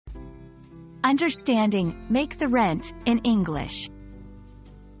Understanding Make the Rent in English.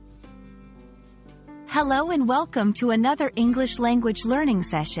 Hello and welcome to another English language learning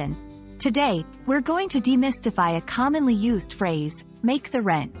session. Today, we're going to demystify a commonly used phrase, make the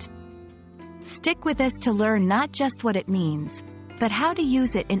rent. Stick with us to learn not just what it means, but how to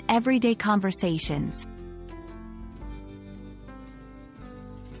use it in everyday conversations.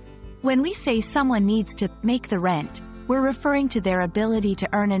 When we say someone needs to make the rent, we're referring to their ability to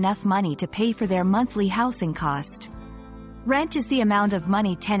earn enough money to pay for their monthly housing cost. Rent is the amount of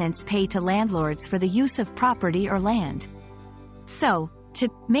money tenants pay to landlords for the use of property or land. So, to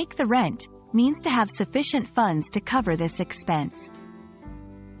make the rent means to have sufficient funds to cover this expense.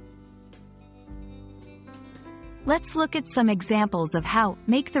 Let's look at some examples of how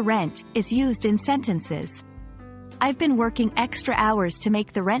make the rent is used in sentences. I've been working extra hours to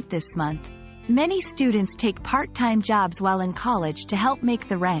make the rent this month. Many students take part-time jobs while in college to help make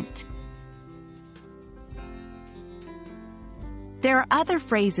the rent. There are other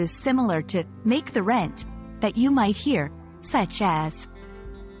phrases similar to make the rent that you might hear, such as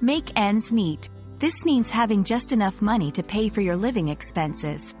make ends meet. This means having just enough money to pay for your living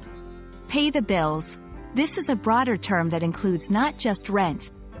expenses. Pay the bills. This is a broader term that includes not just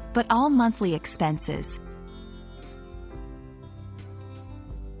rent, but all monthly expenses.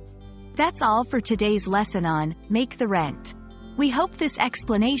 That's all for today's lesson on make the rent. We hope this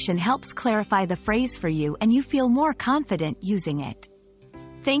explanation helps clarify the phrase for you and you feel more confident using it.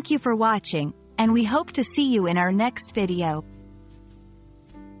 Thank you for watching, and we hope to see you in our next video.